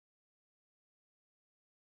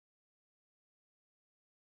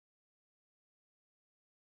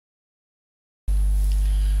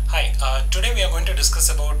Today we are going to discuss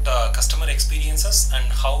about customer experiences and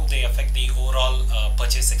how they affect the overall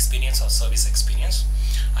purchase experience or service experience.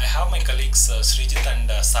 I have my colleagues Srijit and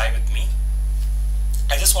Sai with me.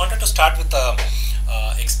 I just wanted to start with the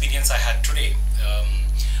experience I had today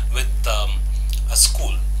with a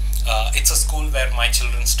school. It's a school where my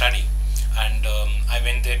children study, and I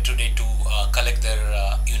went there today to collect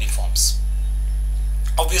their uniforms.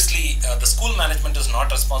 Obviously, the school management is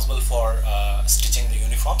not responsible for stitching the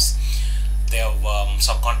uniforms. They have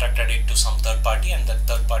subcontracted it to some third party, and that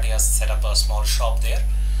third party has set up a small shop there,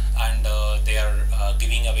 and they are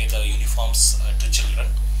giving away the uniforms to children,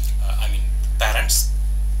 parents.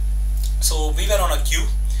 So we were on a queue.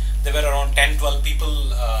 There were around 10-12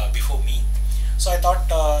 people before me. So I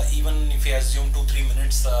thought even if I assume 2-3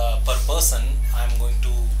 minutes per person, I'm going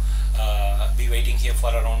to be waiting here for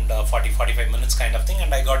around 40-45 minutes kind of thing,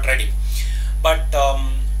 and I got ready. But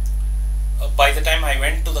by the time I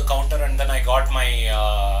went to the counter and then I got my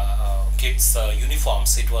kids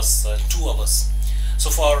uniforms, it was 2 hours. So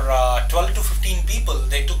for 12 to 15 people,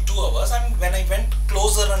 they took 2 hours, and when I went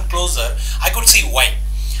closer and closer, I could see why.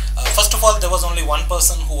 First of all, there was only one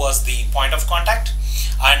person who was the point of contact,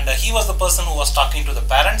 and he was the person who was talking to the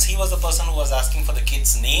parents. He was the person who was asking for the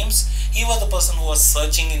kids' names. He was the person who was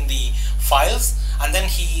searching in the files, and then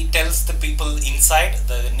he tells the people inside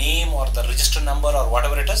the name or the register number or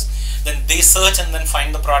whatever it is. Then they search and then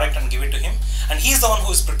find the product and give it to him, and he's the one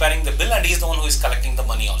who is preparing the bill, and he's the one who is collecting the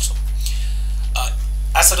money also.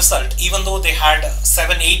 As a result, even though they had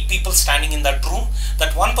 7-8 people standing in that room,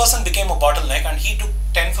 that one person became a bottleneck, and he took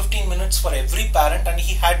 10-15 minutes for every parent, and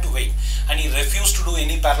he had to wait, and he refused to do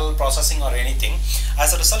any parallel processing or anything.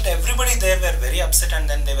 As a result, everybody there were very upset, and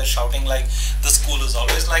then they were shouting like the school is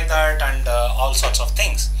always like that, and all sorts of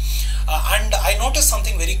things. And I noticed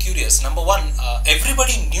something very curious. Number one,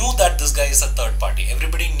 everybody knew that this guy is a third party.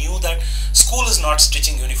 Everybody knew that school is not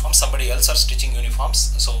stitching uniforms, somebody else are stitching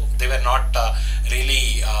uniforms. So they were not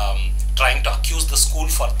really trying to accuse the school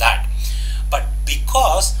for that. But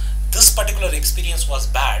because this particular experience was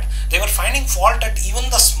bad, they were finding fault at even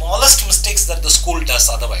the smallest mistakes that the school does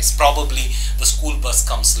otherwise. Probably the school bus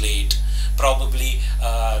comes late. Probably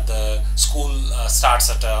the school starts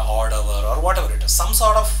at an odd hour or whatever it is. Some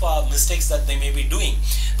sort of mistakes that they may be doing.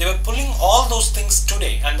 They were pulling all those things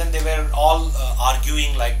today, and then they were all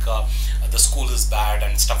arguing like the school is bad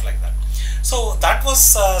and stuff like that. So that was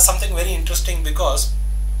something very interesting, because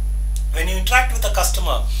when you interact with a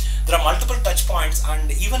customer, there are multiple touch points,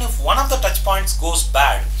 and even if one of the touch points goes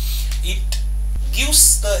bad, it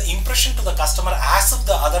gives the impression to the customer as if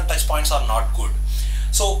the other touch points are not good.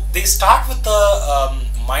 So they start with the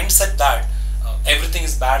mindset that everything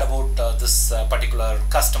is bad about this particular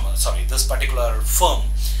customer, this particular firm,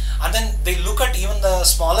 and then they look at even the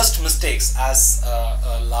smallest mistakes as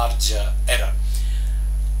a large error.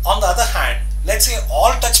 On the other hand, let's say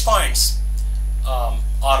all touch points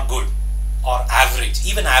are good or average,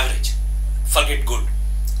 even average, forget good.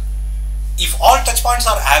 If all touch points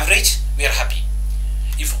are average, we are happy.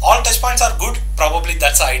 If all touch points are good, probably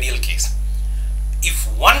that's the ideal case. If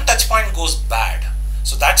one touch point goes bad,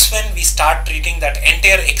 so that's when we start treating that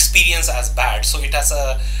entire experience as bad. So it has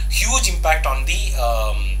a huge impact on the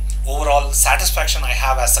overall satisfaction I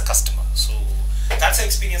have as a customer. So that's the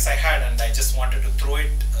experience I had, and I just wanted to throw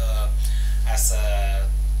it as a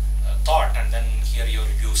thought and then hear your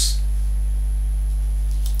reviews.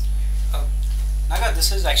 Naga,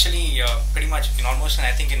 this is actually pretty much almost, and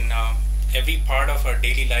I think in every part of our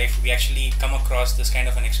daily life, we actually come across this kind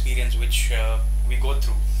of an experience which we go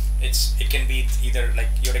through. It can be either like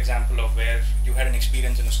your example of where you had an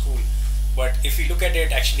experience in a school, but if you look at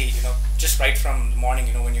it actually, just right from the morning,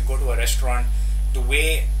 when you go to a restaurant, the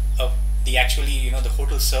way the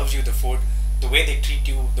hotel serves you the food, the way they treat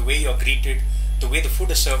you, the way you're greeted, the way the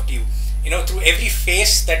food is served to you, through every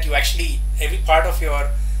phase that you actually, every part of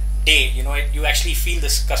your day, you actually feel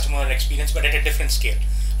this customer experience, but at a different scale.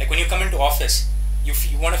 Like when you come into office, you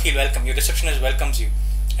want to feel welcome. Your receptionist welcomes you,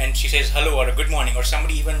 and she says hello or a good morning, or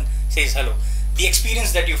somebody even says hello. The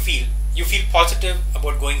experience that you feel positive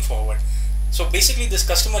about going forward. So basically, this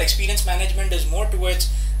customer experience management is more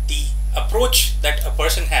towards the approach that a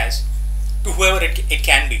person has to whoever it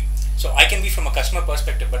can be. So I can be from a customer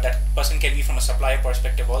perspective, but that person can be from a supplier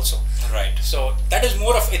perspective also. Right. So that is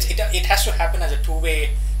more of it has to happen as a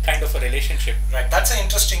two-way kind of a relationship. Right, that's an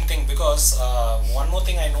interesting thing, because one more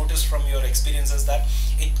thing I noticed from your experience is that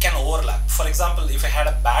it can overlap. For example, if I had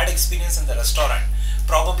a bad experience in the restaurant,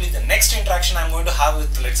 probably the next interaction I'm going to have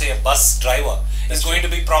with, let's say, a bus driver is going to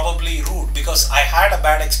be probably rude, because I had a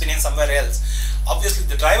bad experience somewhere else. obviously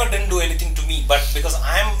the driver didn't do anything to me, but because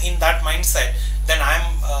I'm in that mindset, then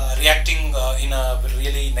I'm reacting in a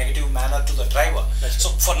really negative manner to the driver. So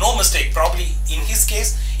for no mistake, probably in his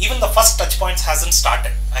case, even the first touch points hasn't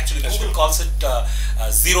started. Actually, Google calls it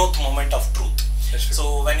zeroth moment of truth.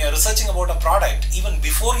 So when you're researching about a product, even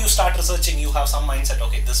before you start researching, you have some mindset,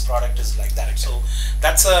 okay, this product is like that. So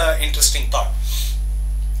that's an interesting thought.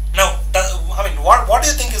 Now, I mean, what do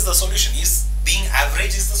you think is the solution? Is being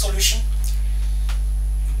average is the solution?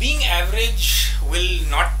 Being average will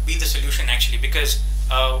not be the solution actually, because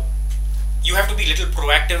you have to be a little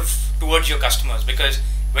proactive towards your customers, because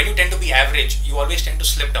when you tend to be average, you always tend to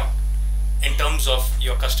slip down in terms of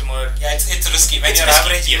your customer. Yeah, it's risky. When you're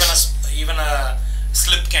average, yes. even a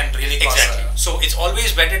slip can really cause So it's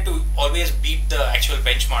always better to always beat the actual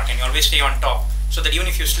benchmark and you always stay on top, so that even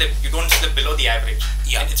if you slip, you don't slip below the average.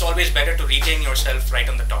 Yeah. And it's always better to retain yourself right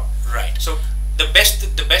on the top. Right. So the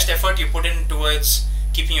best effort you put in towards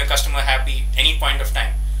keeping your customer happy any point of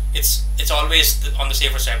time, it's always on the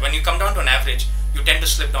safer side. When you come down to an average, you tend to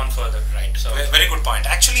slip down further. Right. So very good point.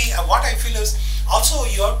 Actually, what I feel is also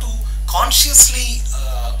you have to consciously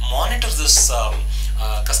monitor this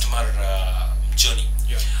customer journey.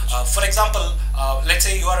 Yeah. For example, let's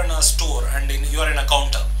say you are in a store and you are in a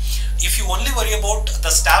counter. If you only worry about the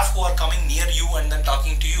staff who are coming near you and then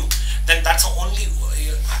talking to you, then that's only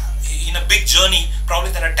in a big journey.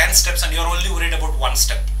 Probably there are 10 steps and you're only worried about one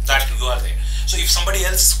step that you are there. So if somebody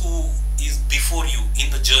else who is before you in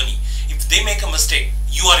the journey, if they make a mistake,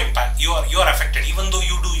 you are affected, even though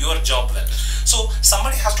you do your job well. So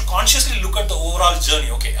somebody has to consciously look at the overall journey.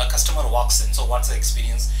 Okay, a customer walks in, so what's the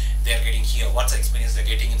experience they are getting here? What's the experience they're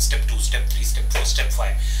getting in step 2, step 3, step 4, step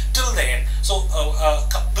 5 till the end? So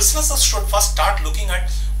businesses should first start looking at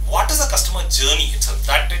what is the customer journey itself.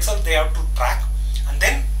 That itself they have to track, and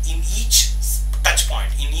then in each touch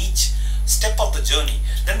point, in each step of the journey,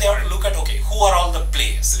 then they have to look at, okay, who are all the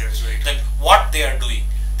players, then what they are doing,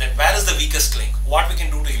 then where is the weakest link, what we can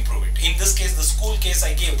do to improve it. In this case, the school case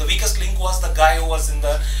I gave, the weakest link was the guy who was in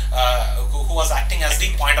the who was acting as the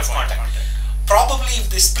point of contact. Probably if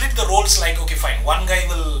they split the roles, like, okay, fine, one guy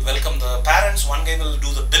will welcome the parents, one guy will do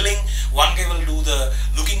the billing, one guy will do the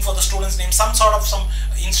looking for the student's name,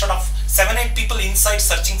 instead of 7-8 people inside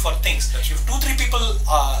searching for things. If 2-3 people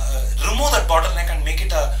remove that bottleneck and make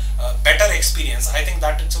it a better experience, I think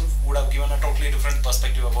that itself would have given a totally different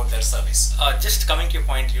perspective about their service. Just coming to your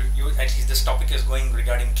point, you actually, this topic is going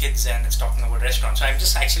regarding kids and it's talking about restaurants. So I'm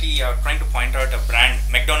just actually trying to point out a brand,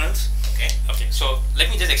 McDonald's. Okay. So let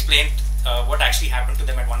me just explain what actually happened to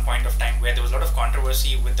them at one point of time, where there was a lot of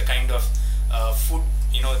controversy with the kind of food.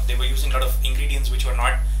 You know, they were using a lot of ingredients which were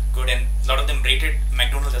not good, and a lot of them rated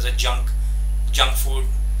McDonald's as a junk food,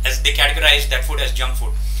 as they categorized that food as junk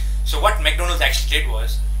food. So what McDonald's actually did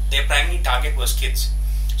was, their primary target was kids.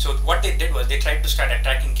 So what they did was they tried to start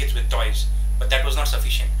attracting kids with toys, but that was not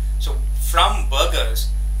sufficient. So from burgers,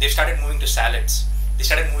 they started moving to salads. They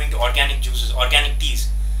started moving to organic juices, organic teas.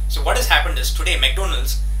 So what has happened is, today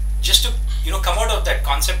McDonald's, just to come out of that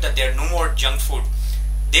concept that there are no more junk food,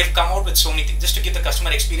 they've come out with so many things just to give the customer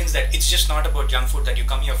experience that it's just not about junk food that you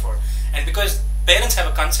come here for. And because parents have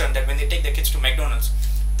a concern that when they take their kids to McDonald's,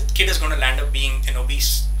 the kid is going to land up being an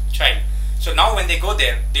obese child. So now when they go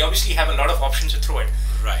there, they obviously have a lot of options to throw it.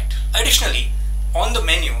 Right. Additionally, on the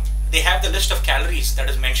menu, they have the list of calories that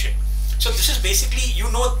is mentioned. So this is basically,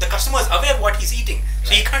 the customer is aware of what he's eating.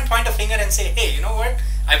 So he can't point a finger and say, hey, you know what?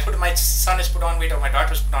 My son has put on weight or my daughter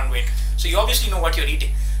has put on weight. So you obviously know what you're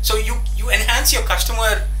eating. So you enhance your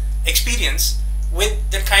customer experience with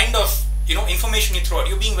the kind of information you throw out.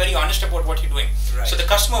 You're being very honest about what you're doing. Right. So the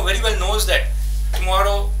customer very well knows that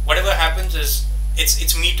tomorrow, whatever happens is,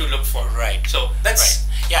 it's me to look for. Right. So that's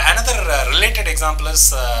Yeah, another related example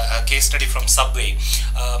is a case study from Subway.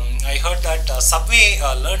 I heard that Subway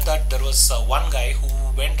learned that there was one guy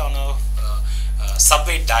who went on a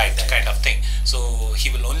Subway diet kind of thing. So he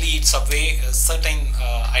will only eat Subway, certain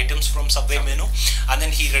items from Subway menu, and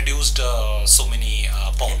then he reduced so many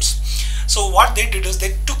pounds. So what they did is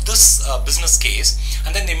they took this business case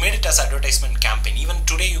and then they made it as advertisement campaign. Even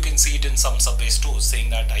today you can see it in some Subway stores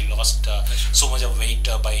saying that I lost so much of weight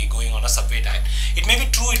by going on a Subway diet. It may be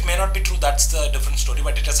true, it may not be true, that's the different story,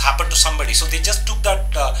 but it has happened to somebody. So they just took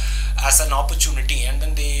that as an opportunity and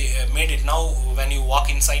then they made it. Now when you walk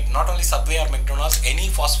inside, not only Subway or McDonald's, any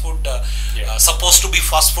fast food, supposed to be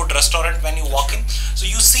fast food restaurant, when you walk in, so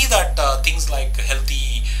you see that things like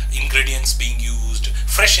healthy ingredients being used,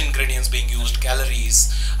 fresh ingredients being used,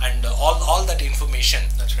 calories, and all that information.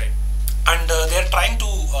 That's right. And they are trying to,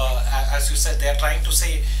 as you said, they are trying to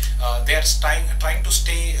say they are trying to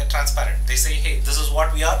stay transparent. They say, hey, this is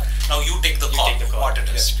what we are, now you take the call, what it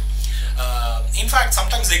is. In fact,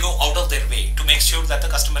 sometimes they go out of their way to make sure that the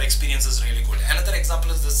customer experience is really good. Another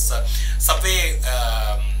example is this Subway,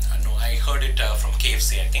 no, I heard it from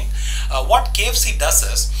KFC, I think. What KFC does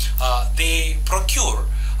is, they procure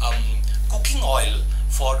cooking oil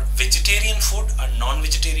for vegetarian food and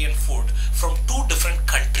non-vegetarian food from 2 different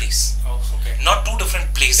countries. Oh, okay. Not 2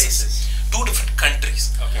 different places. 2 different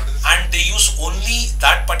countries. Okay. And they use only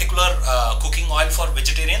that particular cooking oil for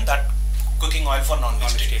vegetarian, that cooking oil for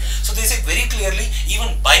non-vegetarian. So they say very clearly,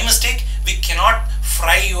 even by mistake, we cannot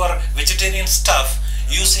fry your vegetarian stuff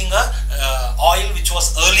using a oil which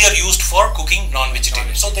was earlier used for cooking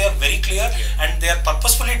non-vegetarian. So they are very clear, and they are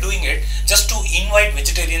purposefully doing it just to invite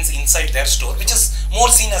vegetarians inside their store, which is more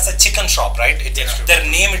seen as a chicken shop, right? Their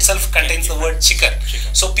name itself contains the word chicken.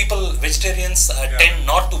 So people, vegetarians tend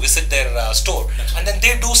not to visit their store, and then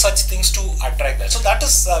they do such things to attract that. So that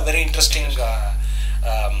is a very interesting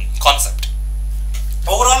concept.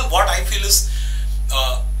 Overall, what I feel is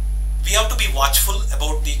we have to be watchful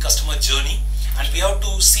about the customer journey, and we have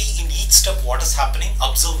to see in each step what is happening,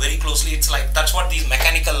 observe very closely. It's like, that's what these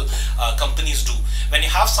mechanical companies do. When you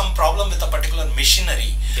have some problem with a particular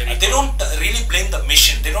machinery, they don't really blame the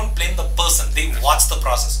machine, they don't blame the person, they watch the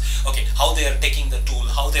process. Okay, how they are taking the tool,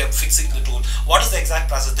 how they are fixing the tool, what is the exact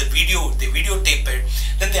process, they videotape it,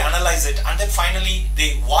 then they analyze it, and then finally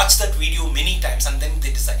they watch that video many times, and then they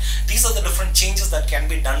decide. These are the different changes that can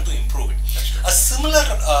be done to improve it. A similar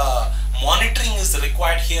monitoring is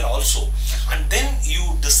required here also, and then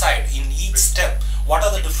you decide in each step what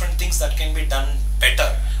are the different things that can be done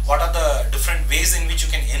better, what are the different ways in which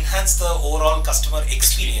you can enhance the overall customer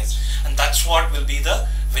experience, and that's what will be the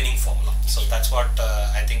winning formula. So that's what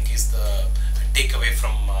I think is the takeaway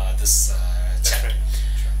from this chat.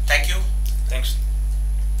 Thank you. Thanks.